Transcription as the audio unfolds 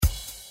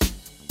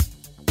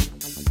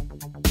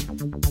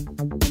I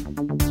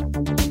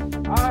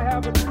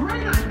have a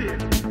great idea,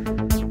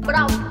 but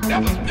I'll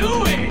never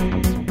do it.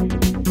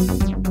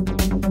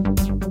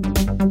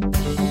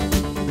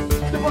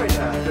 It might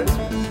happen.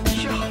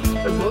 Sure,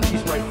 the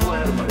monkeys might fly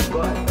out of my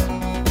butt.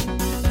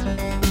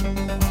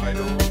 I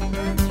don't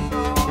think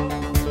so.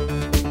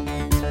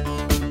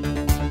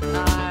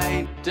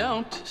 I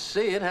don't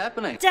see it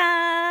happening.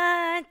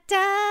 Dun,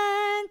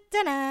 dun,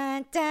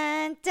 dun,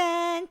 dun,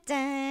 dun,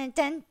 dun, dun,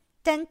 dun,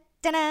 dun,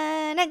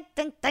 dun, dun,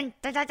 dun, dun,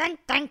 dun, dun,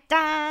 dun,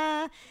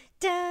 dun.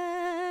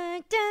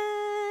 Dun,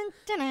 dun,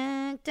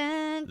 dun,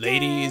 dun,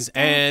 Ladies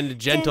dun, and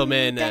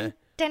gentlemen, dun,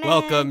 dun,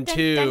 welcome dun,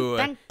 to dun,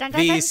 dun, dun,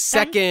 the dun,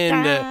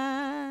 second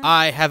dun.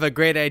 I have a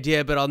great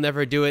idea, but I'll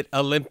never do it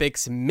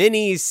Olympics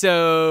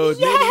mini-sode.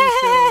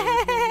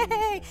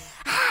 Yay!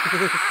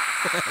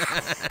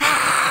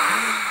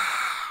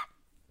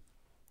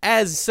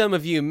 As some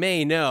of you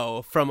may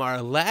know from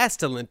our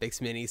last Olympics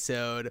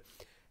mini-sode,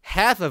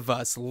 half of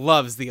us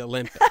loves the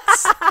Olympics.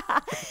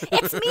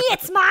 It's me,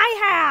 it's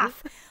my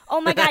half. Oh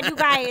my God, you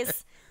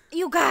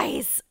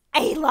guys,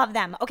 I love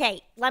them.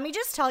 Okay, let me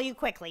just tell you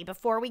quickly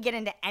before we get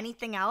into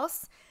anything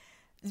else.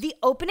 The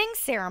opening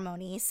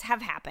ceremonies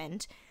have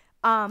happened.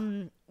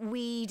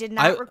 We did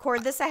not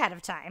record this ahead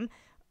of time.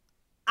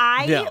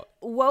 I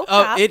woke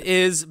up. It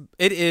is,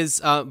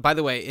 by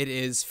the way, it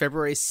is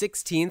February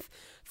 16th.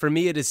 For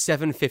me, it is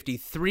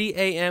 7:53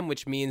 a.m.,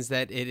 which means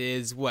that it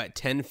is,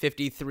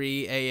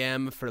 10:53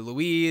 a.m. for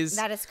Louise.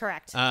 That is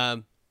correct.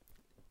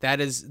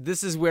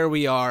 This is where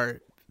we are,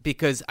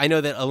 because I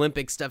know that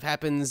Olympic stuff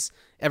happens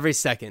every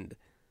second.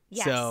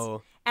 Yes.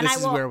 So And this I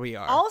is will where we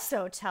are.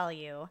 also tell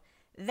you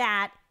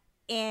that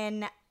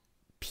in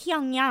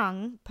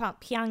Pyongyang,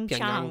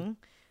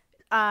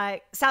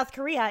 South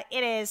Korea,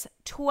 it is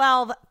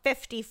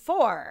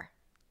 12:54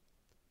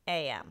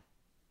 a.m.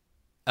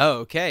 Oh,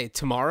 okay.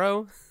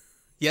 Tomorrow?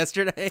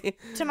 Yesterday?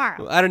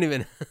 Tomorrow. I don't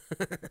even...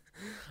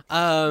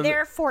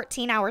 They're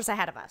 14 hours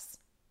ahead of us.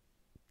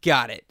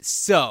 Got it.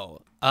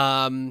 So,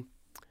 the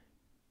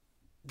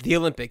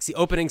Olympics, the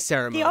opening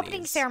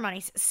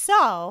ceremonies.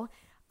 So,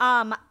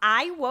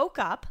 I woke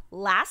up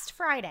last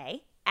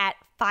Friday at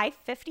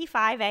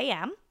 5:55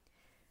 a.m.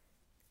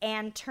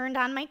 and turned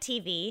on my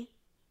TV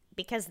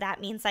because that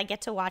means I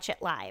get to watch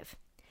it live.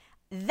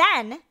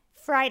 Then,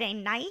 Friday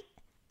night,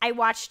 I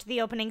watched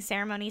the opening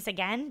ceremonies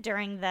again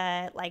during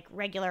the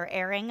regular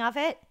airing of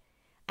it.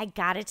 I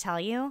gotta tell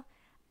you,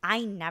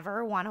 I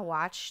never want to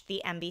watch the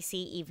NBC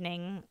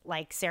evening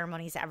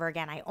ceremonies ever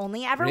again. I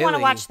only ever want to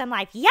Really? watch them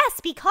live.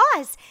 Yes,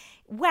 because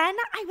when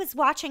I was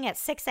watching at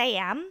 6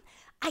 a.m.,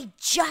 I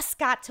just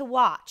got to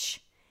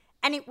watch.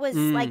 And it was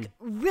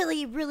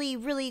really, really,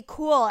 really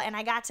cool. And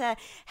I got to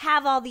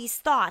have all these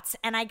thoughts.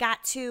 And I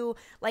got to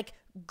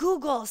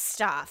Google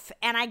stuff.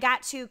 And I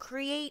got to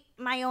create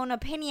my own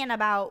opinion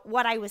about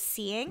what I was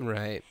seeing.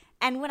 Right.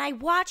 And when I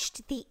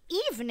watched the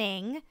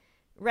evening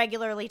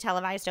regularly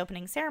televised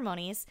opening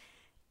ceremonies,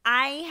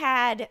 I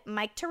had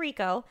Mike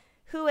Tirico,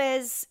 who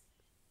is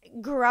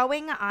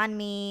growing on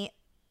me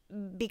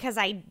because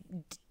I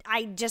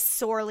just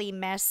sorely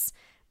miss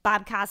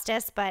Bob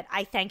Costas, but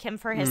I thank him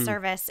for his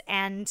service,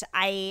 and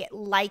I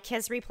like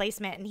his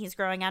replacement, and he's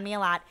growing on me a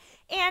lot.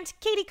 And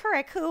Katie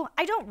Couric, who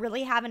I don't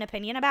really have an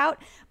opinion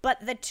about,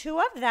 but the two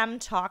of them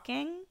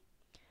talking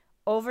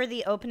over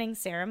the opening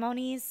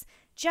ceremonies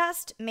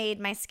just made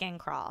my skin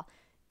crawl.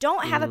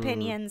 Don't have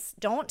opinions.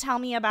 Don't tell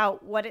me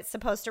about what it's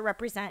supposed to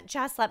represent.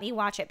 Just let me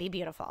watch it be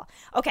beautiful.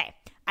 Okay.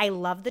 I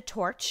love the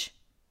torch.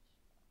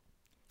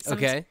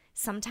 Okay.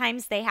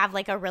 Sometimes they have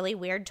a really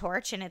weird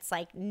torch and it's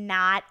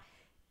not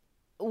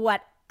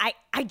what I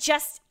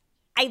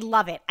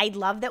love it. I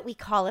love that we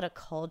call it a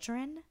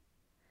cauldron.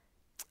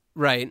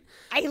 Right.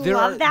 I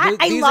love that.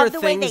 I love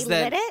the way they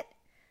lit it.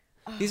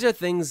 These are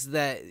things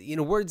that,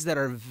 words that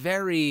are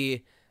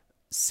very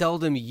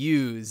seldom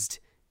used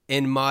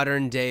in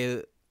modern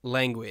day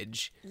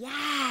language.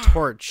 Yeah.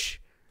 Torch.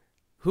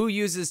 Who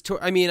uses torch?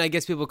 I mean, I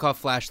guess people call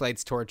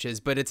flashlights torches,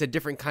 but it's a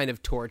different kind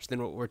of torch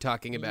than what we're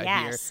talking about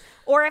here.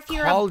 Or if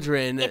you're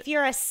Cauldron. if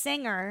you're a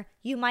singer,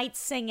 you might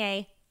sing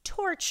a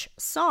torch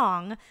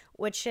song,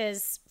 which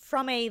is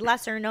from a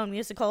lesser known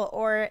musical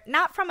or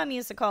not from a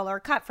musical or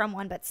cut from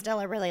one, but still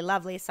a really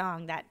lovely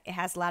song that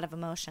has a lot of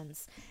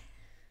emotions.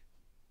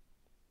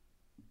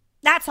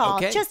 That's all.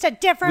 Okay. Just a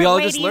different we all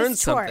way just to learned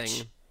use torch.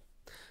 something.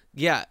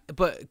 Yeah,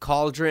 but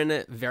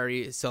cauldron,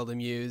 very seldom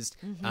used.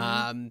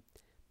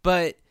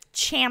 But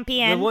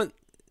Champion.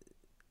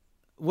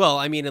 Well,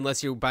 I mean,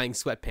 unless you're buying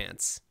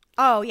sweatpants.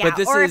 Oh, yeah. But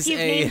this Or is if you've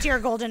named your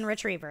golden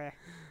retriever.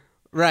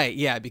 Right,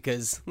 yeah,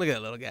 because look at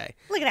that little guy.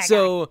 Look at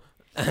that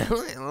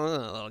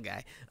little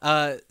guy.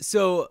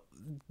 So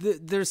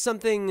there's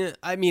something,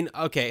 I mean,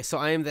 okay, so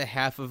I am the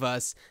half of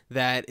us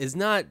that is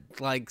not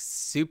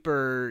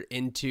super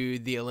into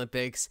the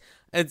Olympics.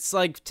 It's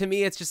to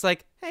me, it's just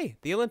hey,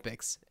 the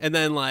Olympics. And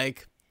then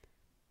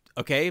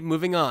okay,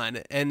 moving on.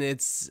 And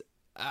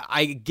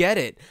I get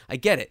it.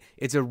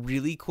 It's a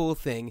really cool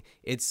thing.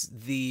 It's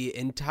the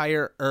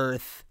entire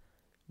Earth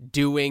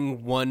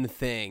doing one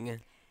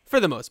thing For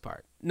the most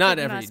part. Not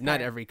For the most not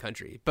part. every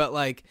country, but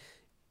like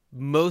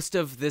most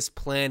of this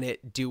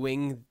planet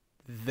doing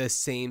the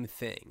same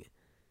thing.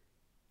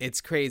 It's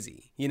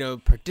crazy,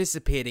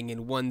 participating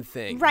in one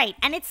thing. Right.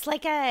 And it's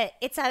like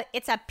it's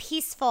a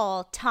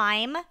peaceful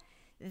time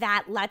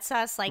that lets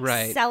us like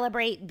Right.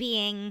 celebrate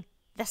being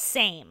the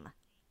same.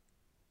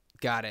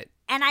 Got it.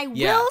 And I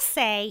Yeah. will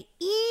say,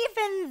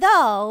 even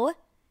though,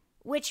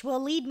 which will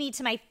lead me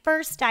to my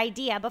first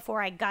idea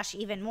before I gush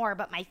even more,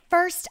 but my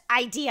first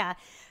idea,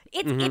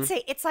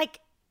 it's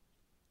like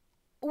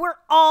we're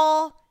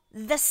all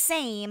the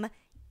same,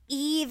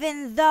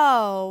 even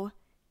though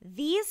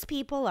these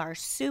people are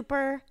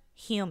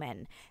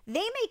superhuman.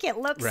 They make it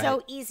look so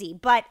Right. easy,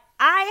 but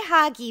I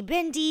Hagi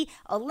Bindi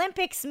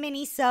Olympics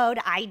minisode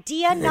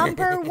idea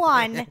number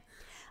 1.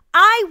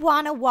 I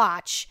want to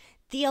watch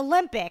the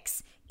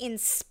Olympics in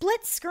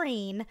split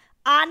screen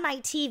on my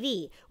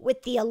TV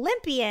with the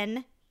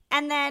Olympian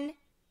and then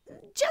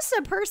just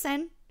a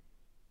person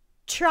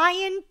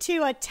trying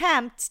to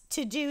attempt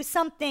to do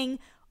something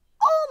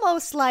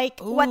almost like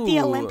what the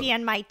Ooh.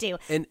 Olympian might do.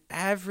 An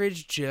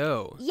average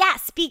Joe.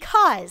 Yes,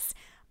 because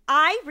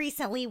I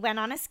recently went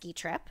on a ski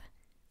trip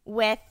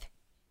with,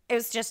 it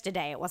was just a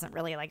day. It wasn't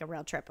really like a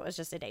real trip. It was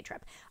just a day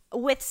trip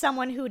with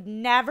someone who'd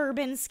never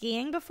been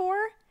skiing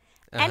before.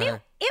 And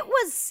it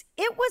was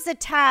a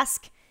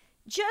task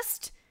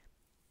just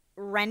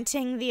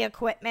renting the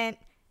equipment,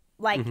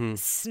 like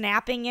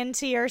snapping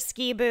into your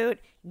ski boot,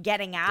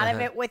 getting out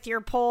of it with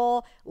your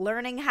pole,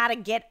 learning how to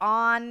get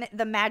on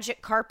the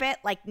magic carpet,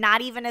 like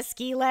not even a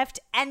ski lift,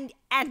 and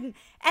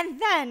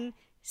then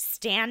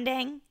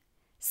standing.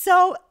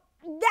 So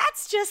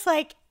that's just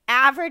like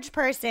average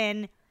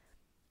person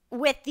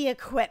with the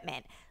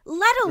equipment,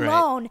 let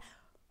alone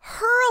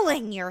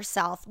hurling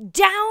yourself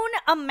down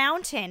a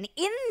mountain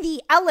in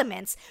the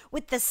elements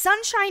with the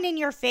sunshine in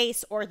your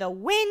face or the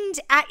wind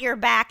at your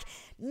back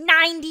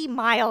 90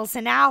 miles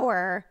an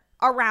hour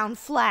around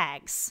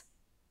flags.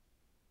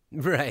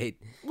 Right.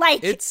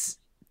 Like, It's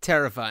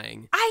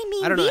terrifying. I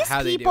mean, I don't know these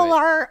how they do people it.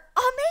 are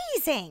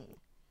amazing.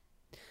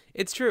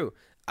 It's true.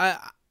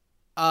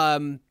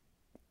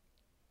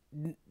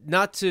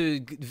 Not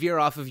to veer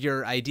off of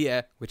your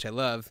idea, which I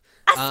love.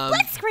 A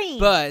split screen.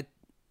 But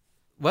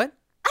what?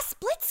 A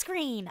split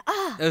screen.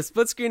 Ah. A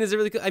split screen is a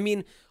really cool. I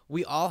mean,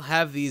 we all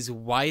have these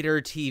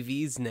wider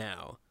TVs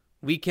now.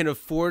 We can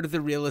afford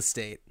the real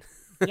estate.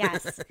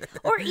 Yes.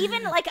 Or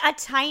even like a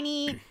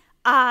tiny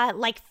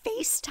like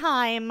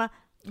FaceTime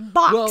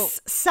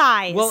box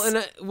size.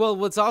 Well,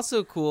 what's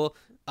also cool,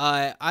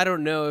 I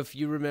don't know if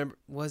you remember,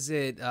 was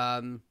it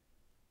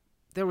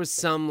there was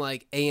some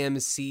like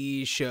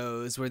AMC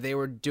shows where they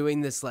were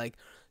doing this like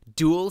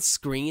dual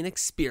screen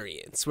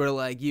experience where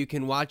like you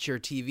can watch your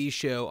TV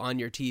show on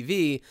your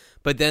TV,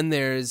 but then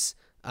there's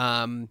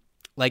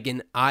like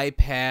an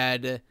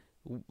iPad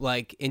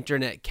like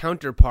internet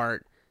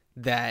counterpart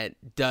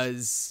that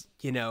does,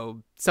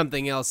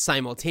 something else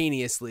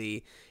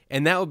simultaneously.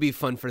 And that would be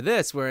fun for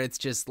this, where it's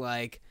just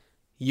like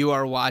you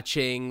are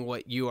watching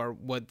what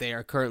they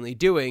are currently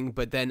doing,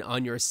 but then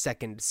on your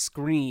second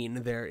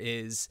screen there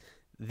is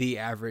the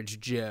average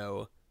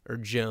Joe or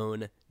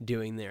Joan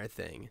doing their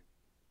thing.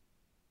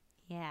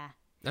 Yeah.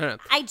 I don't know.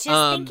 I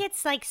just think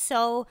it's like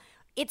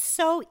it's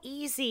so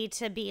easy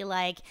to be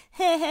like,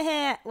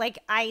 like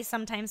I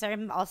sometimes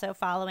am also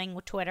following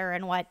Twitter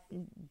and what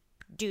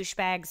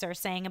douchebags are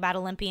saying about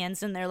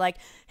Olympians, and they're like,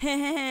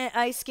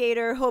 ice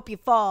skater, hope you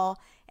fall.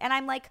 And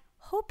I'm like,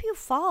 hope you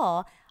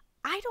fall.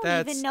 I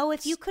don't even know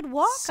if you could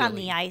walk on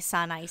silly. the ice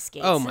on ice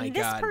skates. Oh my and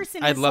this God.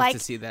 person I'd is love like to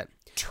see that.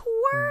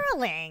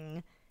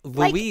 twirling.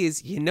 Like-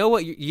 Louise, you know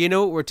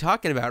what we're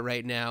talking about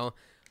right now?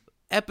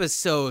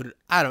 Episode,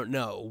 I don't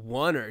know,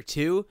 1 or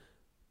 2.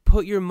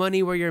 Put your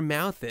money where your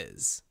mouth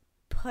is.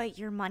 Put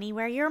your money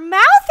where your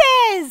mouth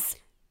is.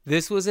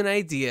 This was an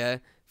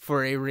idea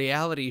for a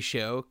reality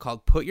show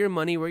called Put Your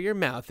Money Where Your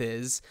Mouth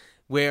Is,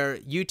 where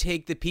you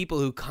take the people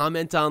who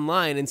comment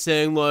online and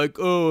saying like,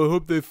 oh, I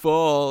hope they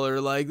fall,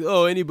 or like,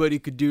 oh, anybody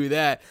could do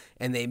that,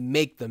 and they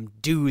make them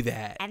do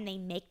that. And they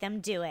make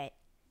them do it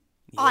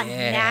on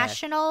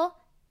national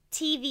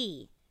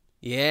TV.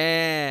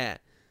 Yeah.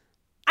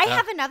 I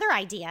have another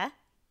idea.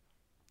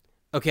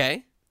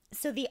 Okay.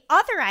 So the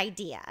other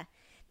idea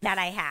that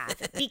I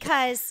have,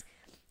 because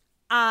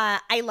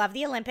I love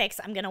the Olympics.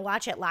 I'm going to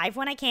watch it live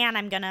when I can.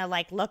 I'm going to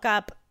like look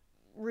up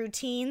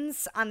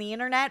routines on the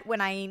internet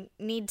when I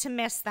need to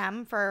miss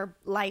them for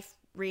life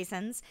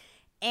reasons.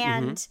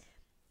 And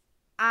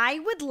I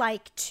would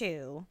like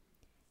to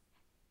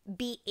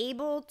be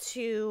able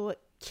to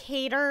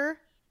cater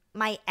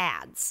my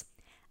ads.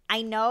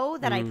 I know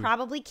that I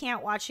probably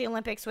can't watch the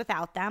Olympics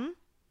without them,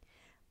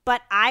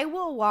 but I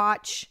will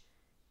watch,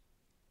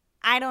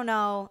 I don't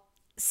know,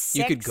 6.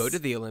 You could go to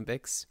the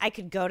Olympics. I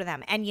could go to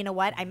them. And you know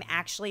what? I'm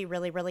actually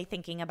really, really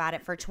thinking about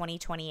it for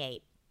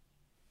 2028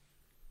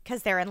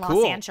 because they're in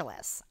Los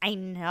Angeles. I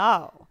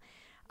know.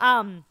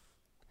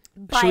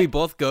 But Should we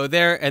both go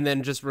there and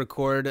then just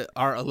record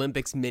our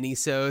Olympics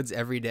mini-sodes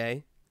every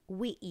day?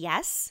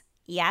 yes.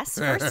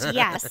 First,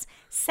 yes.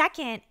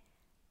 Second,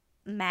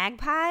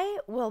 Magpie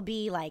will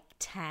be like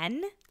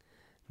 10.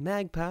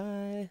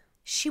 Magpie.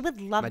 She would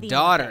love My the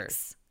daughter.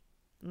 Olympics.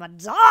 My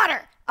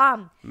daughter.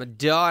 My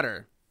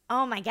daughter.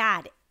 Oh my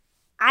God.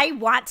 I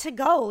want to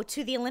go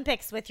to the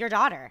Olympics with your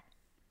daughter.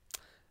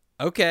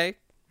 Okay.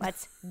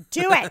 Let's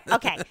do it.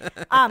 Okay.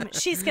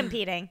 She's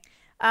competing.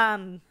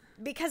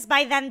 Because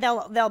by then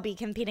they'll be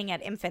competing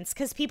at infants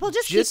because people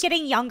just keep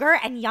getting younger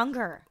and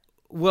younger.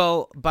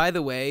 Well, by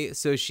the way,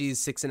 so she's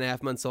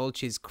 6.5 months old.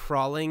 She's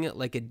crawling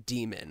like a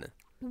demon.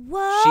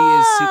 Whoa. She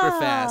is super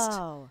fast.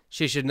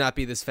 She should not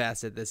be this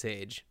fast at this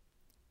age.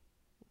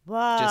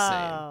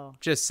 Whoa.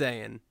 Just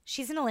saying.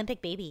 She's an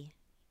Olympic baby.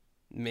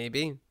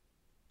 Maybe.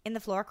 In the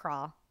floor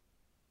crawl.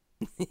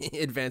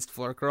 Advanced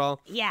floor crawl.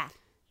 Yeah.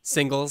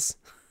 Singles.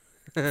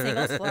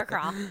 Singles floor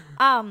crawl.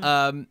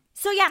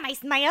 So yeah,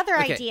 my other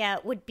idea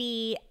would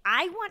be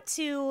I want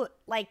to,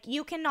 like,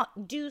 you can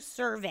do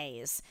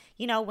surveys.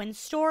 You know, when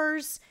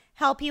stores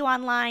help you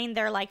online,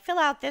 they're like, fill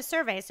out this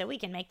survey so we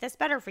can make this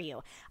better for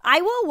you.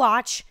 I will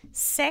watch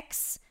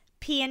 6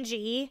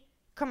 P&G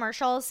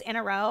commercials in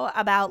a row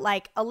about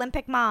like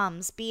Olympic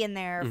moms being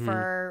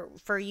there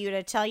for you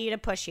to tell you to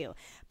push you.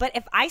 But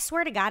if I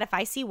swear to God, if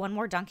I see one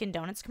more Dunkin'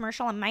 Donuts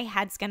commercial, my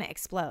head's going to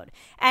explode.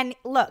 And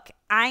look,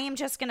 I am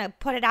just going to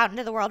put it out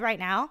into the world right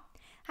now.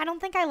 I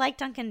don't think I like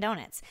Dunkin'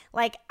 Donuts.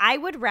 Like, I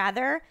would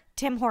rather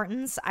Tim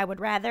Hortons. I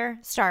would rather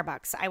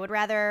Starbucks. I would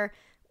rather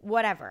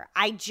whatever.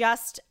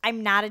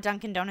 I'm not a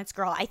Dunkin' Donuts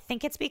girl. I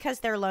think it's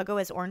because their logo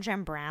is orange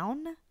and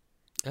brown.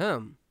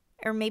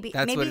 Or maybe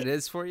that's what it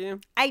is for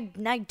you? I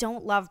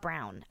don't love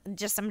brown. I'm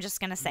just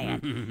going to say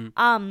it.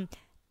 I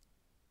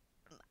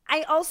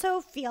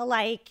also feel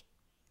like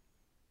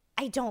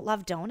I don't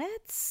love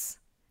donuts.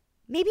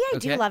 Maybe I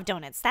do love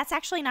donuts. That's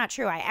actually not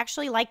true. I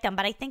actually like them,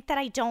 but I think that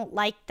I don't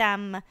like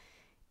them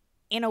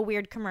in a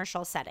weird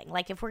commercial setting.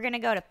 Like if we're going to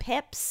go to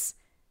Pips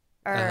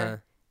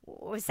or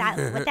was that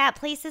what that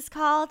place is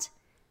called?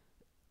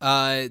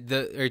 Are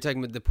you talking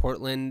about the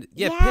Portland?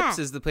 Yeah, Pips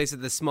is the place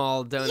with the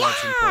small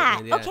donuts in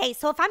Portland. Yeah. Okay,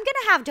 so if I'm going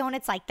to have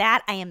donuts like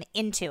that, I am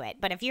into it.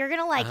 But if you're going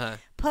to like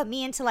put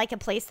me into like a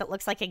place that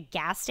looks like a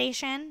gas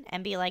station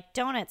and be like,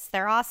 donuts,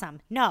 they're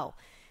awesome. No.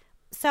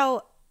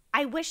 So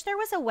I wish there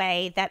was a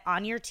way that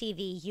on your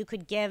TV you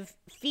could give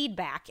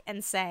feedback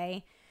and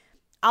say,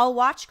 I'll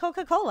watch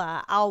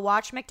Coca-Cola, I'll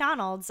watch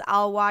McDonald's,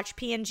 I'll watch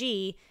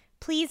P&G.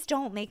 Please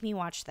don't make me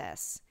watch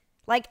this.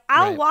 Like,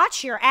 I'll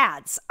watch your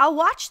ads. I'll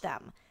watch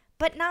them,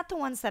 but not the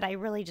ones that I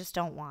really just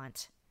don't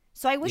want.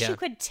 So I wish you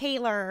could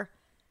tailor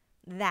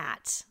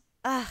that.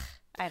 I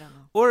don't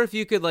know. Or if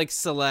you could, like,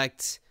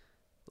 select,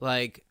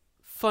 like,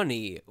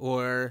 funny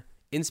or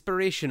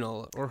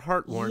inspirational or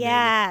heartwarming.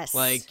 Yes.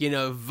 Like, you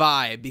know,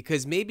 vibe.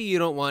 Because maybe you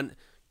don't want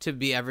to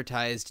be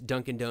advertised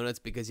Dunkin' Donuts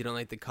because you don't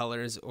like the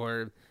colors,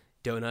 or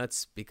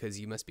donuts because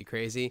you must be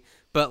crazy.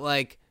 But,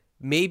 like,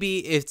 maybe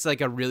it's,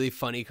 like, a really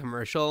funny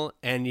commercial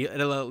and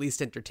it'll at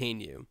least entertain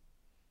you.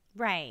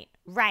 Right.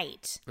 I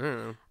don't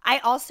know. I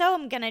also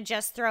am going to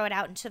just throw it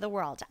out into the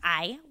world.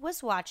 I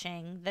was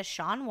watching the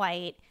Shaun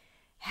White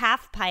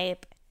half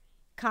pipe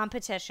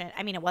competition.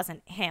 I mean, it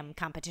wasn't him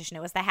competition.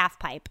 It was the half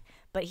pipe,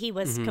 but he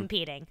was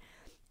competing.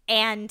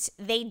 And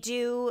they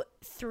do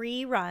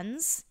 3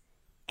 runs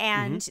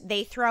and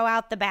they throw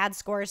out the bad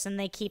scores and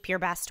they keep your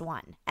best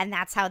one. And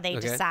that's how they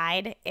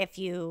decide if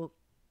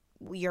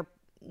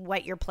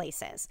what your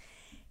place is.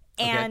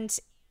 And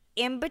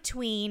in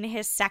between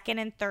his second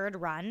and third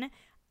run,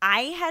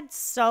 I had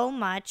so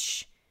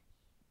much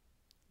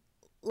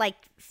like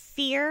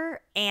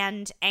fear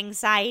and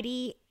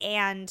anxiety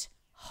and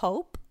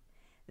hope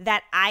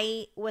that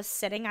I was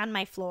sitting on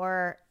my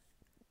floor,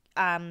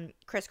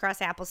 crisscross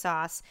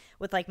applesauce,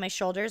 with like my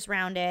shoulders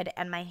rounded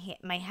and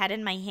my head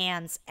in my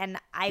hands, and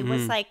I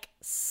was like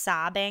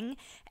sobbing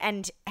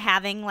and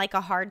having like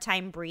a hard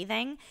time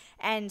breathing,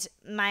 and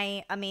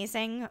my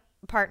amazing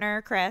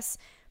partner Chris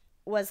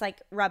was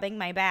like rubbing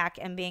my back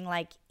and being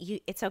like,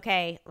 it's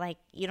okay, like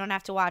you don't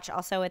have to watch,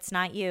 also it's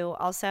not you,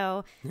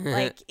 also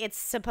like it's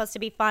supposed to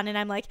be fun. And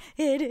I'm like,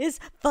 it is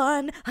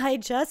fun, I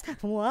just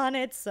want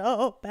it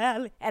so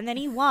badly. And then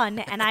he won,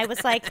 and I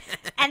was like,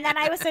 and then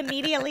I was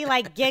immediately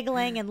like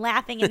giggling and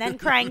laughing and then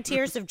crying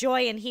tears of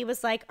joy, and he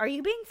was like, are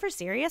you being for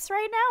serious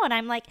right now? And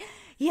I'm like,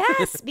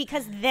 yes,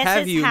 because this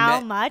Have is you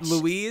how met much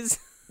Louise?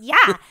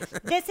 Yeah,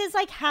 this is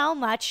like how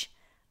much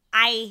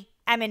I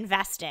am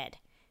invested.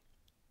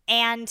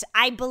 And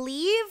I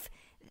believe,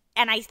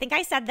 and I think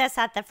I said this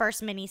at the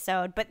first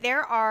mini-sode, but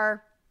there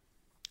are,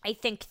 I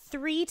think,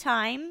 3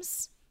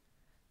 times,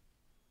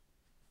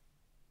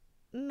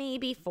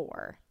 maybe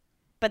 4.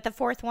 But the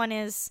 4th one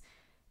is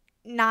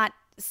not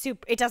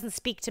super, it doesn't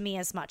speak to me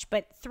as much.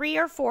 But 3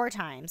 or 4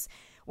 times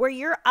where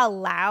you're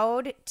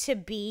allowed to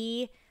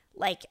be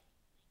like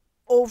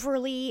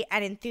overly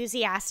and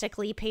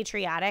enthusiastically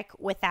patriotic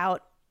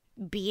without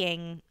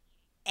being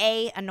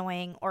A,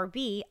 annoying, or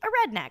B,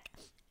 a redneck.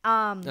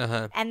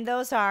 And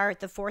those are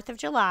the 4th of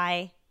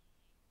July,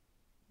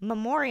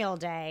 Memorial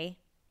Day,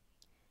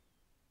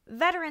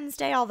 Veterans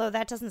Day, although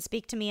that doesn't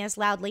speak to me as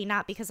loudly,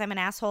 not because I'm an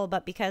asshole,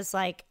 but because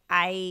like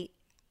I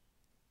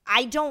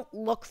I don't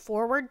look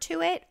forward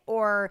to it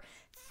or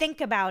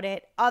think about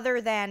it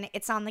other than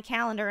it's on the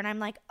calendar and I'm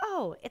like,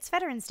 oh, it's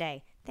Veterans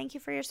Day. Thank you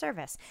for your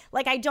service.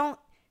 Like, I don't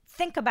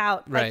think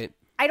about, like, Right.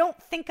 I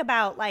don't think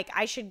about, like,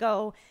 I should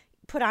go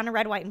put on a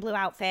red, white, and blue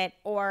outfit,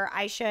 or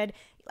I should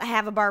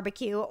have a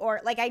barbecue,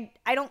 or, like,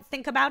 I don't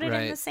think about it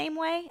in the same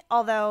way,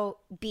 although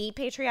be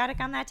patriotic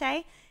on that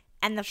day.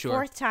 And the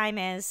fourth time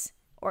is,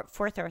 or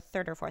fourth or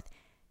third or fourth,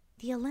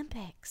 the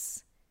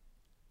Olympics.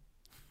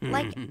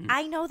 Like,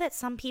 I know that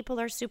some people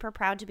are super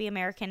proud to be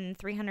American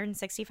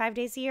 365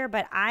 days a year,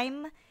 but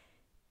I'm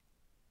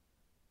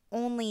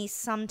only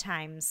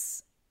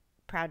sometimes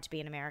proud to be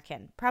an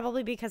American.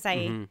 Probably because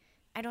I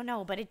don't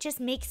know, but it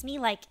just makes me,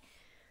 like,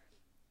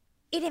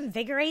 it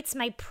invigorates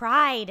my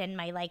pride and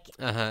my, like,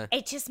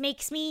 it just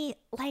makes me,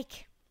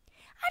 like,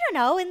 I don't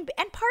know. And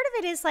part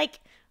of it is, like,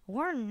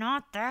 we're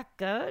not that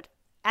good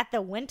at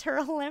the Winter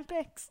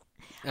Olympics.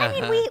 I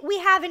mean, we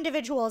have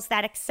individuals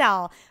that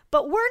excel,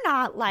 but we're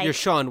not like... Your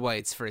Shaun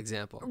Whites, for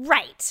example.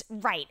 Right.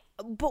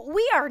 But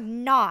we are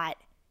not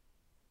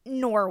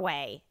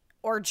Norway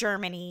or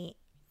Germany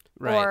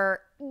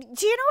or...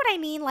 Do you know what I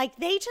mean? Like,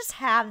 they just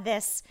have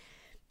this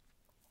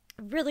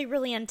really,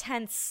 really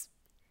intense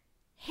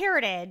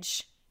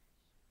heritage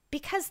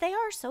because they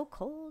are so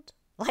cold.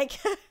 Like...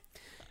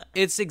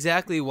 It's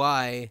exactly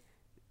why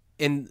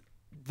in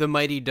the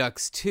Mighty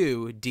Ducks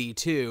 2,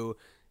 D2,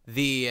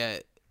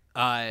 the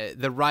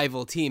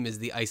rival team is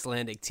the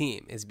Icelandic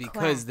team, is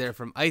because they're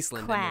from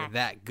Iceland and they're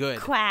that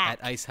good at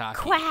ice hockey.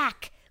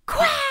 Quack.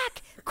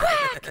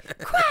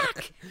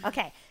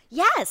 Okay.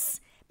 Yes.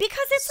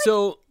 Because it's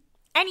so,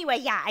 anyway,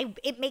 yeah,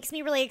 it makes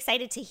me really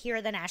excited to hear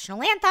the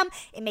national anthem.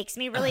 It makes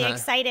me really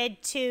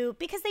excited to,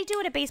 because they do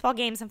it at baseball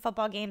games and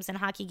football games and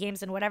hockey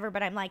games and whatever,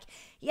 but I'm like,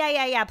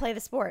 yeah, play the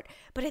sport.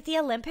 But at the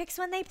Olympics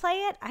when they play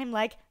it, I'm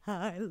like,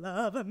 I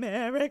love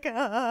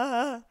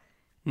America.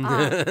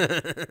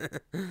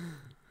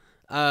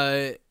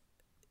 I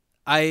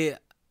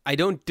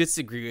don't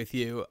disagree with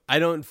you. I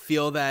don't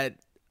feel that.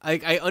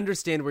 I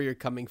understand where you're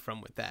coming from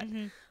with that.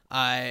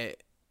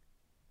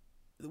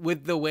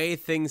 With the way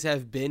things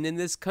have been in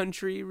this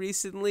country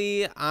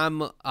recently,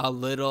 I'm a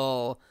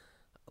little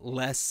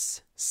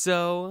less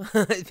so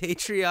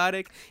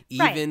patriotic,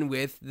 even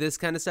with this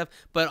kind of stuff.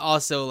 But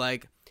also,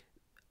 like,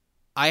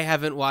 I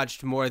haven't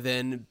watched more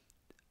than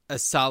a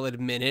solid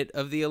minute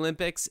of the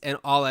Olympics, and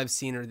all I've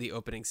seen are the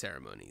opening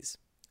ceremonies.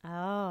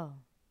 Oh.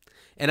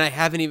 And I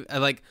haven't even,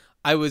 like,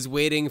 I was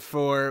waiting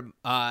for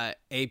a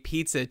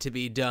pizza to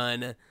be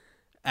done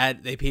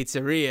at a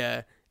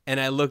pizzeria, and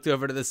I looked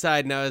over to the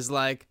side and I was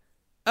like,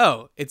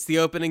 oh, it's the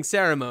opening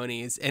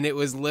ceremonies. And it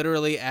was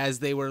literally as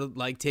they were,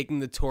 like, taking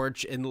the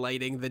torch and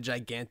lighting the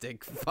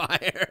gigantic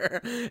fire.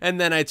 And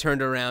then I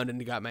turned around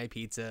and got my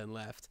pizza and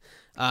left.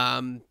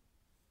 I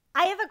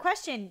have a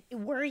question.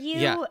 Were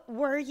you,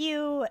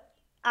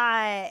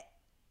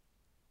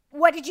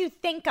 what did you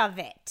think of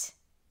it?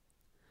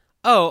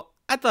 Oh,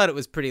 I thought it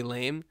was pretty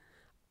lame.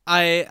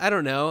 I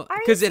don't know,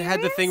 because it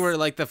had the thing where,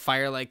 like, the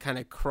fire, like, kind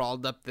of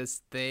crawled up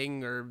this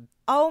thing, or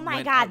oh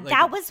my god,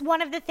 that was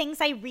one of the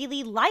things I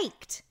really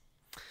liked.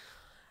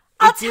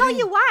 I'll tell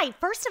you why.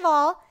 First of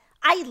all,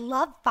 I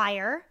love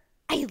fire.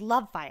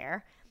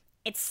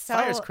 It's so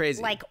Fire's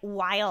crazy, like,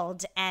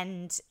 wild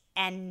and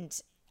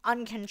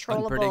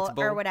uncontrollable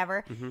or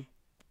whatever.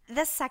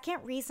 The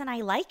second reason I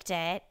liked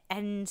it,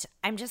 and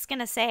I'm just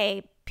gonna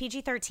say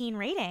PG-13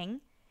 rating,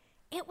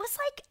 it was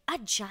like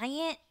a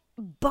giant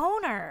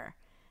boner,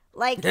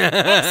 like,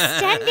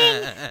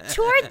 extending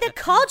toward the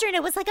cauldron.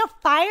 It was like a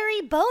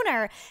fiery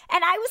boner.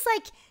 And I was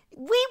like,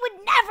 we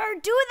would never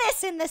do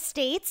this in the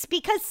States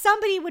because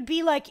somebody would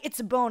be like, it's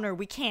a boner,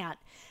 we can't.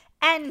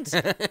 And,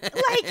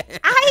 like,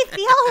 I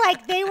feel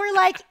like they were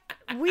like,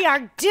 we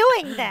are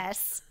doing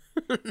this.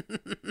 And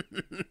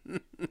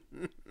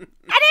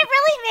it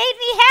really made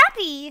me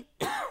happy.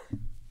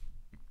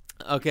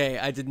 Okay,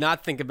 I did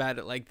not think about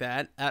it like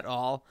that at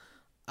all.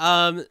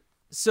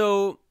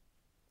 So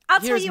I'll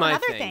tell you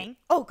another thing.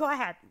 Oh, go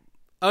ahead.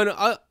 Oh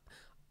no,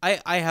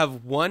 I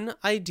have one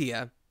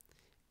idea,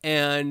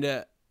 and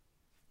it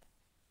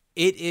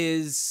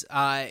is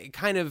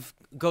kind of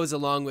goes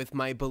along with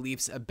my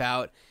beliefs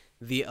about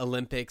the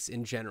Olympics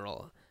in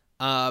general.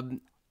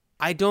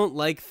 I don't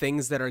like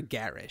things that are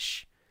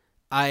garish.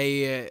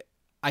 I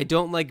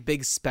don't like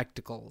big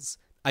spectacles.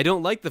 I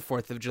don't like the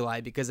 4th of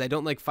July because I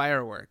don't like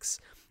fireworks.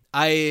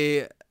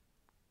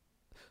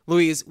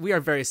 Louise, we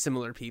are very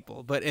similar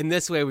people, but in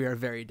this way we are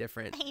very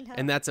different. I know.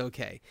 And that's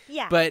okay.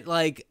 Yeah. But,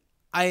 like,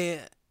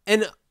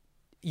 and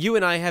you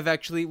and I have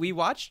actually, we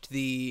watched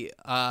the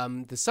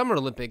Summer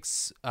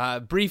Olympics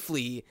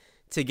briefly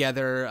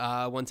together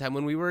one time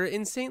when we were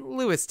in St.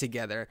 Louis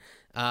together.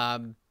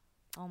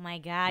 Oh my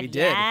God, we did.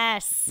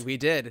 yes. We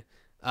did.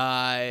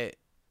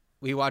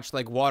 We watched,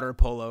 like, water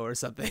polo or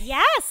something.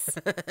 Yes.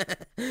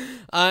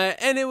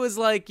 And it was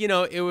like,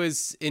 it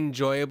was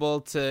enjoyable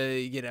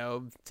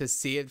to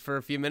see it for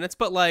a few minutes.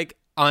 But, like,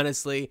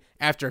 honestly,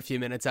 after a few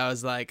minutes, I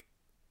was like,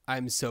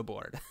 I'm so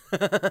bored.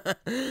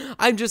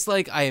 I'm just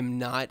like, I am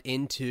not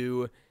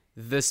into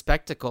the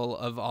spectacle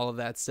of all of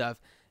that stuff.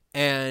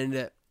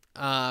 And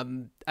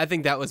I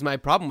think that was my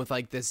problem with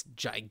like this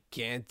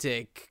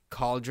gigantic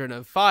cauldron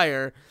of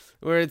fire,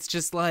 where it's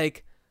just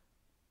like,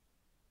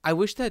 I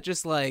wish that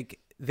just like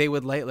they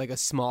would light like a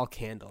small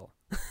candle.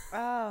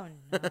 Oh,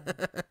 no.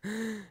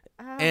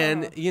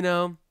 And, you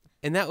know,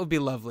 and that would be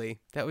lovely.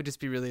 That would just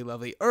be really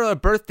lovely. Or a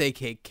birthday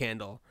cake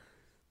candle,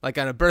 like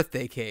on a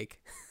birthday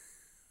cake.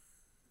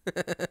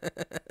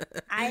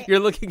 You're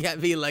looking at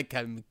me like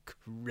I'm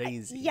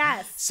crazy.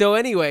 Yes. So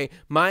anyway,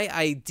 my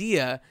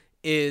idea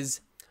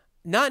is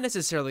not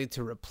necessarily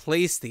to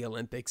replace the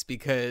Olympics,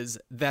 because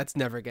that's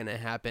never going to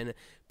happen,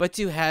 but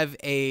to have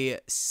a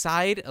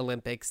side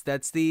Olympics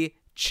that's the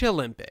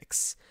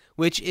Chillympics,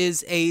 which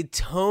is a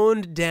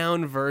toned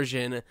down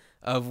version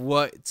of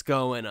what's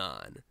going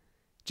on.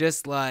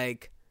 Just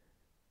like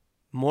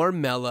more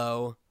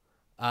mellow,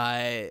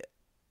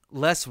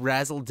 less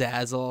razzle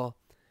dazzle,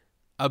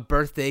 a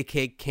birthday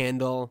cake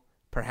candle,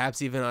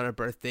 perhaps even on a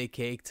birthday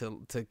cake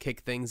to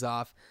kick things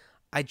off.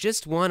 I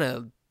just want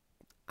to,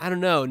 I don't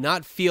know,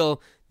 not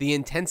feel the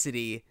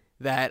intensity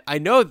that I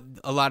know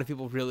a lot of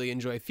people really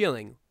enjoy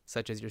feeling,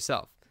 such as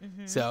yourself.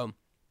 Mm-hmm. So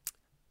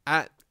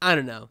I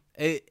don't know.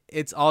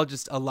 It's all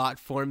just a lot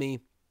for me.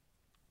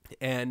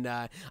 And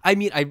I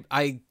mean,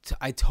 I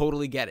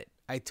totally get it.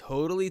 I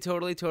totally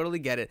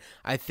get it.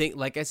 I think,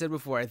 like I said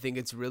before, I think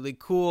it's really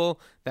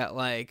cool that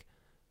like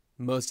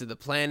most of the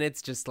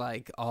planets just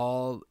like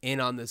all in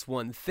on this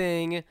one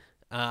thing.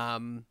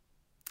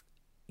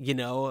 You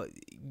know,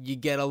 you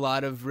get a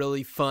lot of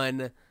really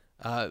fun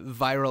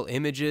viral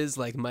images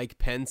like Mike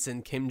Pence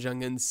and Kim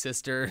Jong-un's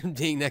sister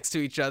being next to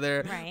each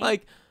other. Right.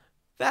 Like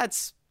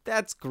that's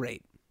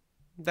great.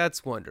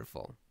 That's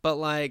wonderful. But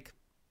like,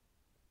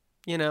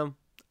 you know,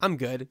 I'm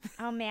good.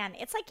 Oh man,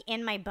 it's like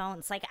in my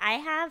bones. Like I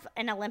have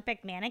an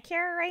Olympic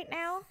manicure right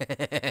now.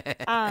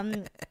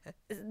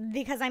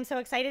 Because I'm so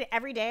excited.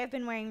 Every day I've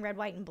been wearing red,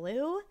 white, and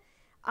blue.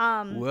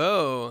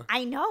 Whoa.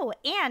 I know.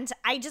 And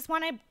I just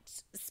want to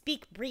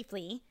speak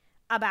briefly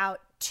about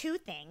two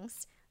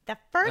things. The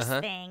first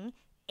thing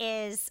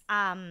is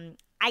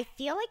I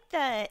feel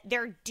like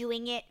they're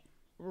doing it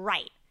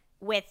right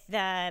with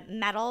the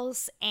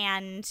medals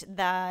and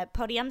the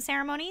podium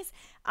ceremonies,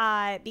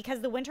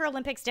 because the Winter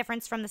Olympics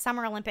differs from the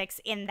Summer Olympics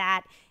in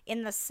that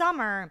in the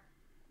summer,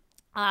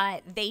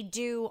 they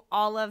do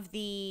all of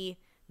the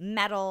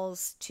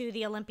medals to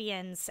the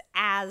Olympians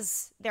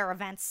as their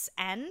events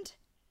end.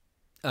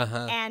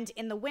 And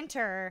in the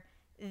winter,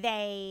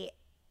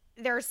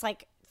 there's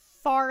like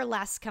far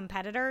less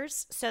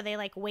competitors, so they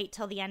like wait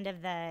till the end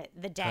of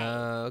the day.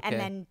 Okay. And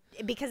then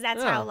because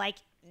that's how like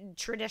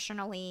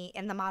traditionally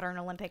in the modern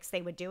Olympics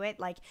they would do it,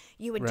 like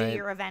you would do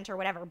your event or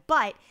whatever,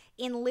 but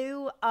in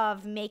lieu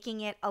of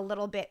making it a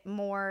little bit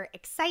more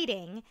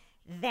exciting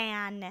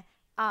than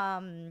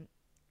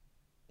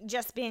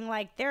just being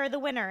like they're the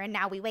winner and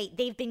now we wait,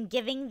 they've been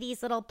giving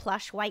these little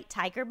plush white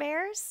tiger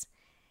bears.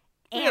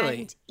 And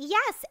really?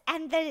 Yes,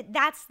 and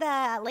that's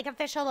the like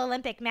official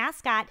Olympic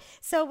mascot.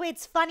 So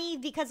it's funny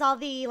because all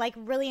the like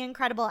really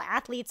incredible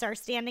athletes are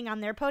standing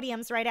on their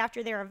podiums right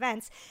after their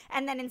events,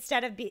 and then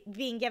instead of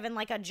being given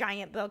like a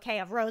giant bouquet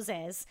of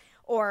roses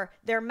or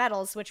their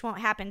medals, which won't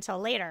happen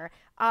till later,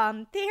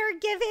 they're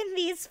given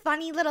these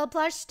funny little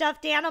plush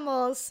stuffed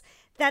animals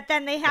that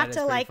then they have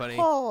to like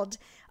hold.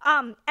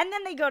 And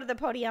then they go to the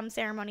podium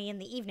ceremony in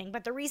the evening.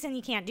 But the reason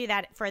you can't do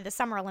that for the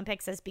Summer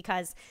Olympics is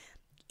because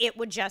it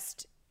would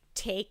just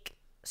take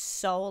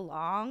so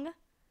long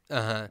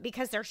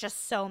because there's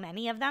just so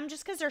many of them,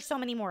 just because there's so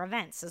many more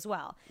events as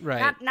well.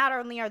 Right. Not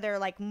only are there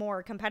like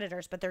more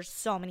competitors, but there's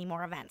so many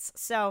more events.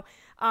 So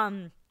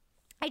I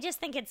just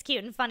think it's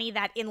cute and funny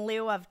that in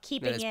lieu of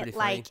keeping it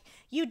like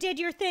you did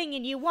your thing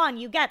and you won,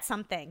 you get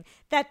something,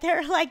 that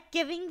they're like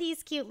giving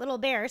these cute little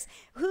bears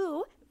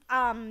who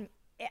I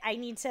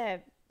need to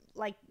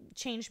like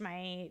change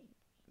my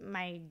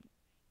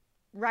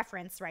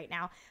reference right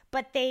now,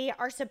 but they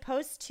are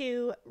supposed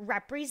to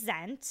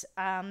represent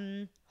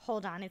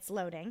hold on, it's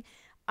loading.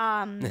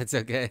 That's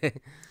okay.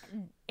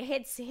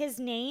 His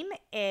name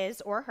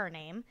is, or her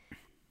name,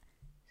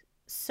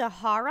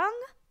 Saharang,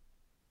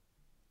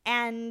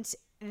 and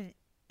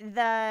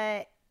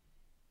the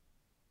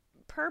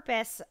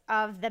purpose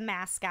of the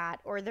mascot,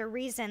 or the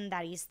reason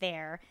that he's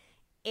there,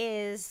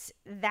 is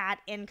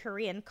that in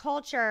Korean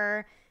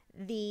culture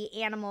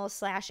the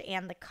animals /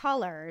 and the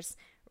colors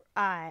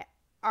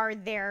are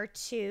there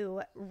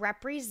to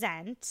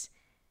represent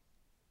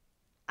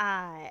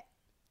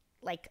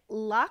like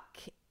luck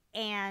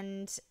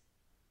and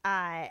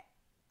a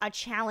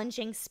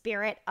challenging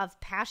spirit of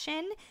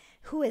passion,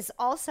 who is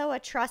also a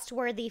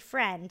trustworthy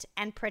friend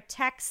and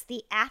protects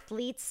the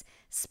athletes,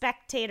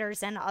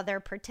 spectators, and other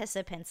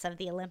participants of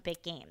the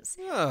Olympic Games.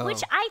 Oh.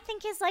 Which I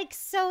think is like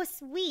so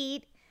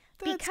sweet.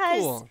 That's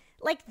because cool.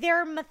 Like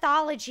their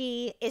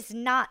mythology is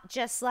not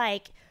just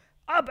like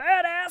a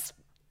badass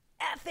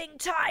effing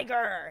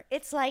tiger.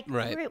 It's like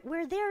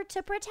we're there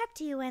to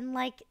protect you and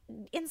like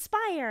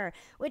inspire,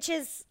 which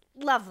is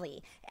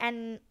lovely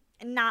and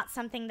not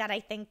something that I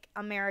think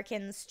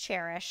Americans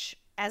cherish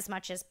as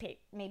much as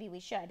maybe we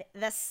should.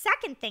 The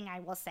second thing I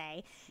will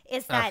say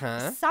is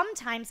that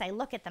sometimes I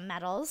look at the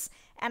medals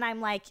and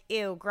I'm like,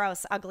 ew,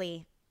 gross,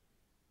 ugly.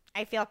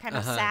 I feel kind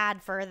of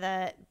sad for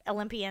the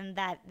Olympian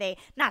that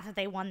not that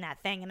they won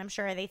that thing, and I'm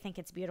sure they think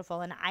it's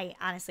beautiful. And I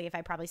honestly, if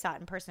I probably saw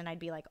it in person, I'd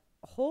be like,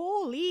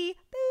 holy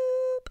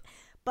boop.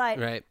 But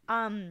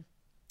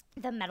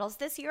the medals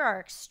this year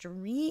are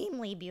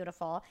extremely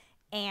beautiful.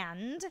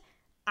 And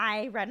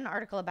I read an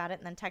article about it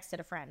and then texted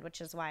a friend, which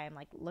is why I'm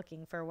like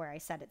looking for where I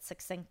said it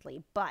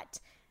succinctly. But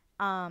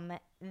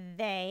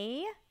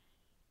they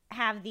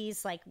have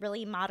these like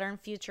really modern,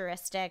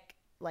 futuristic,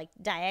 like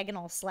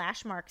diagonal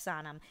slash marks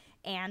on them.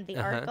 And the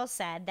article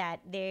said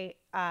that the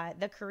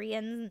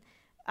Korean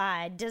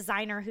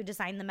designer who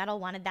designed the medal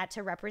wanted that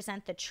to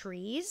represent the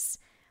trees,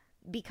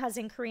 because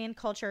in Korean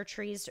culture,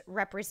 trees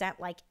represent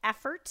like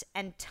effort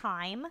and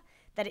time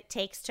that it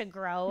takes to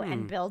grow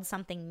and build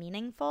something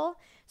meaningful.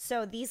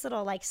 So these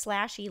little like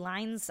slashy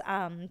lines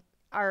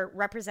are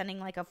representing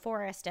like a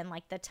forest and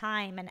like the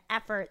time and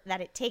effort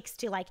that it takes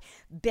to like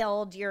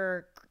build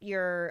your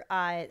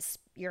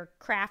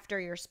craft or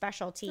your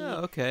specialty.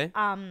 Oh, okay.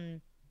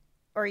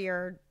 Or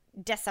your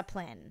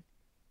discipline.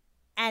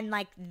 And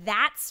like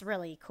that's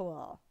really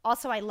cool.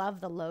 Also, I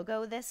love the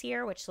logo this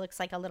year, which looks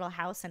like a little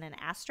house and an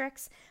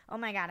asterisk. Oh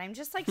my God, I'm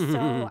just like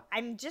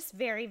I'm just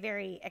very,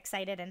 very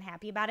excited and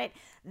happy about it.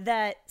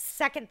 The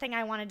second thing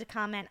I wanted to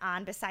comment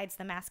on, besides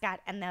the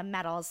mascot and the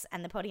medals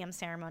and the podium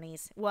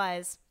ceremonies,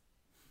 was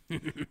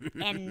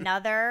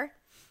another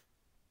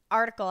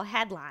article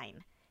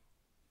headline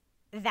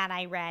that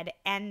I read.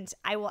 And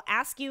I will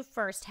ask you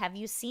first, have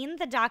you seen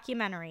the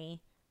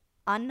documentary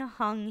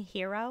Unhung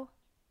Hero?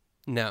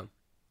 No.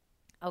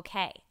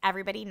 Okay,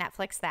 everybody,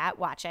 Netflix that,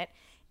 watch it.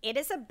 It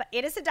is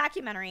a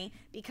documentary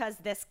because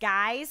this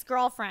guy's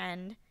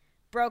girlfriend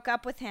broke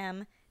up with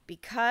him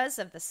because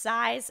of the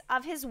size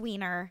of his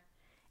wiener,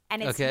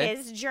 and it's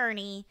his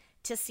journey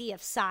to see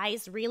if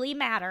size really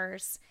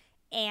matters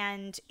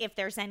and if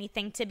there's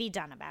anything to be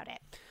done about it.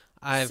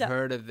 I've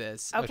heard of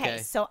this.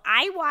 Okay, so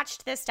I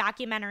watched this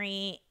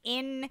documentary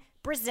in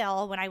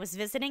Brazil when I was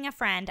visiting a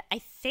friend, I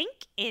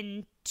think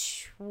in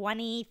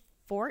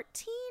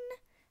 2014,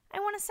 I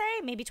want to say.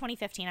 Maybe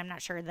 2015. I'm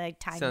not sure the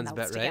time Sounds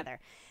melts about together.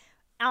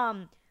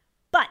 Right.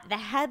 But the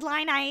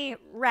headline I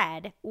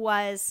read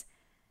was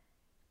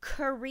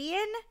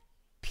Korean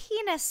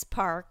Penis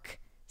Park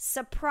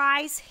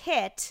surprise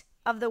hit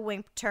of the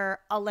Winter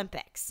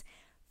Olympics.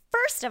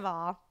 First of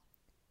all,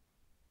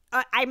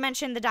 I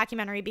mentioned the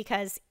documentary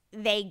because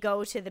they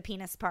go to the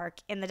penis park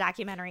in the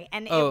documentary,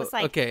 and it was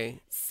like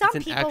some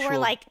people were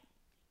like,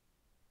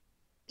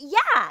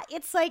 yeah,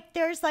 it's like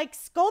there's like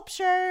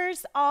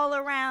sculptures all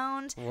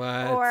around,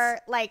 or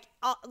like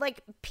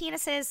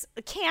penises,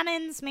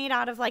 cannons made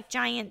out of like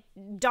giant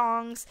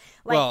dongs.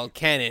 Like, well,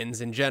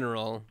 cannons in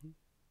general,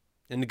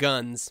 and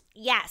guns.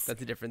 Yes,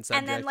 that's a different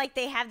subject. And then like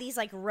they have these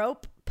like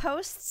rope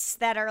posts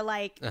that are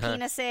like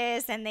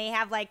penises, and they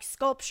have like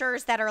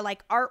sculptures that are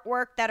like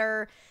artwork that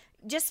are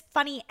just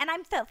funny. And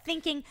I'm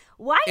thinking,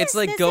 why it's is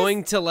like this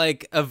going to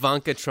like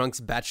Ivanka Trunk's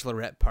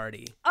bachelorette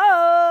party.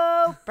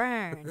 Oh,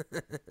 burn.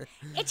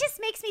 It just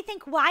makes me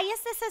think, why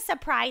is this a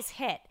surprise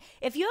hit?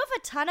 If you have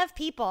a ton of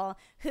people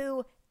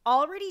who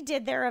already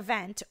did their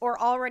event or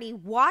already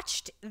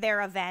watched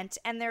their event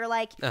and they're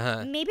like,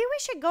 maybe we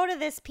should go to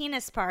this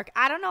penis park.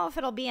 I don't know if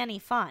it'll be any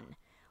fun.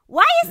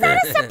 Why is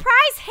that a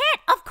surprise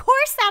hit? Of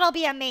course that'll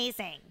be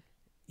amazing.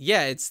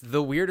 Yeah, it's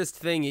the weirdest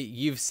thing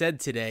you've said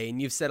today,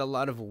 and you've said a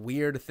lot of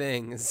weird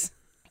things.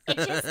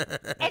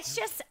 I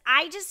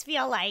just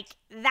feel like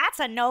that's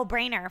a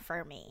no-brainer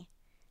for me.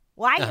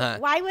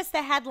 Why was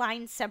the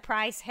headline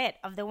surprise hit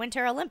of the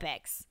Winter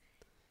Olympics?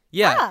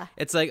 Yeah,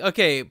 It's like,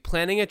 okay,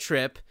 planning a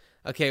trip.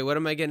 Okay, what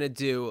am I going to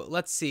do?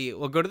 Let's see.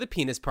 We'll go to the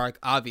penis park,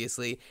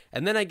 obviously,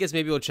 and then I guess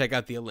maybe we'll check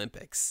out the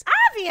Olympics.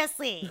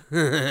 Obviously.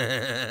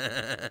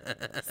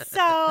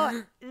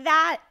 So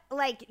that,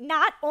 like,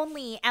 not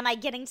only am I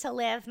getting to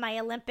live my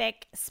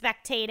Olympic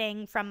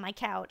spectating from my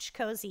couch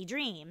cozy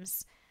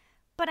dreams,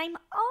 but I'm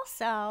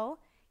also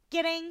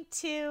getting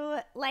to,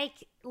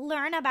 like,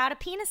 learn about a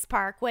penis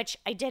park, which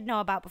I did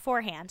know about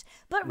beforehand,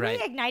 but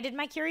reignited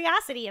my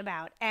curiosity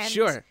about. And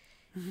sure.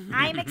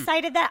 I'm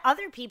excited that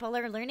other people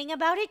are learning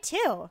about it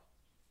too.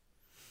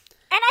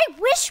 And I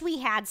wish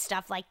we had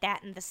stuff like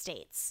that in the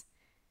States.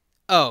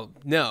 Oh,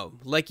 no.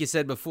 Like you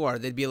said before,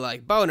 they'd be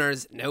like,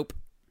 boners. Nope.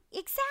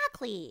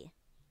 Exactly.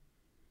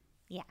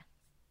 Yeah.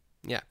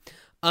 Yeah.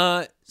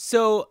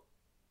 So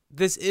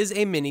this is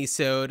a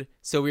mini-sode,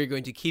 so we're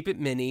going to keep it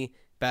mini,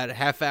 about a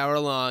half hour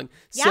long.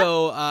 Yep.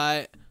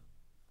 So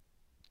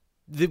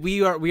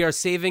we are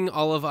saving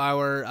all of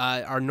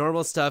our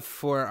normal stuff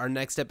for our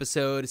next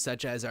episode,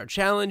 such as our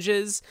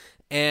challenges.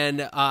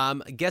 And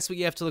guess what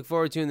you have to look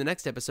forward to in the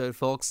next episode,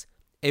 folks?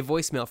 A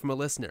voicemail from a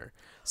listener.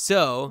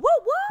 So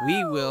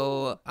we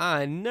will,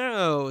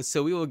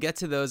 so we will get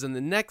to those on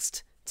the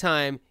next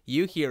time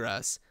you hear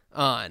us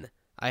on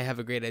I Have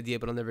a Great Idea,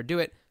 But I'll Never Do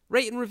It.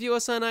 Rate and review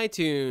us on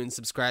iTunes.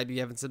 Subscribe if you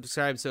haven't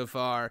subscribed so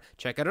far.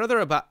 Check out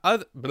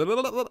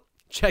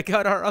check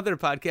out our other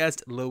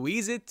podcast,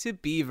 Louise It to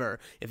Beaver,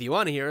 if you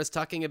want to hear us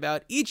talking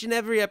about each and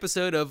every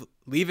episode of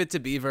Leave It to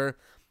Beaver.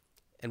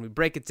 And we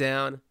break it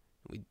down,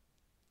 we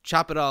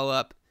chop it all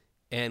up,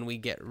 and we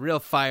get real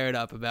fired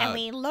up about and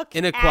we look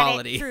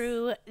inequality. At it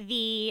through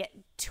the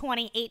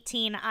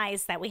 2018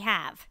 eyes that we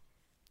have.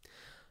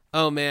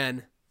 Oh,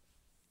 man.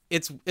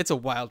 It's a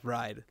wild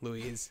ride,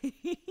 Louise.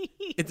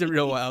 It's a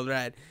real wild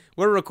ride.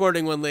 We're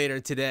recording one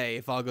later today,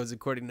 if all goes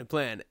according to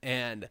plan,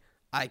 and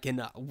I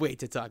cannot wait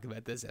to talk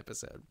about this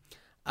episode.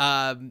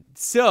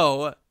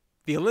 So,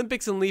 the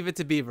Olympics and Leave It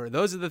to Beaver,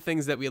 those are the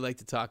things that we like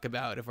to talk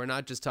about if we're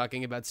not just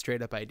talking about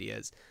straight-up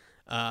ideas.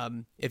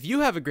 If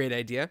you have a great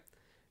idea,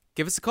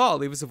 give us a call.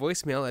 Leave us a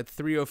voicemail at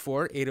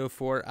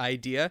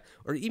 304-804-IDEA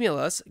or email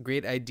us,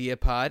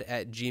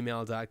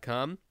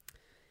 greatideapod@gmail.com.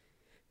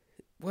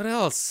 What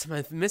else? Am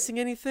I missing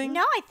anything?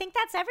 No, I think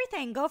that's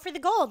everything. Go for the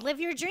gold. Live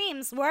your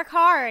dreams. Work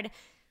hard.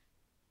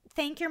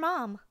 Thank your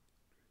mom.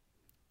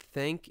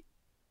 Thank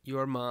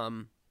your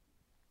mom.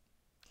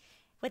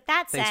 With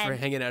that said, thanks for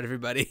hanging out,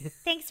 everybody.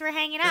 Thanks for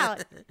hanging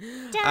out.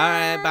 All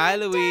right, bye,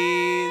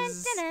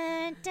 Louise.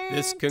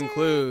 This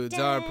concludes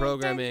our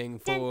programming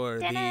for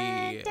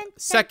the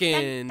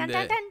second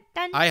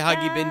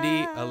iHuggy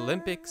Bindi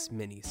Olympics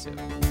minisode.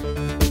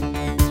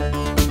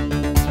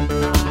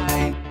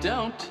 I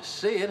don't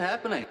see it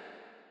happening.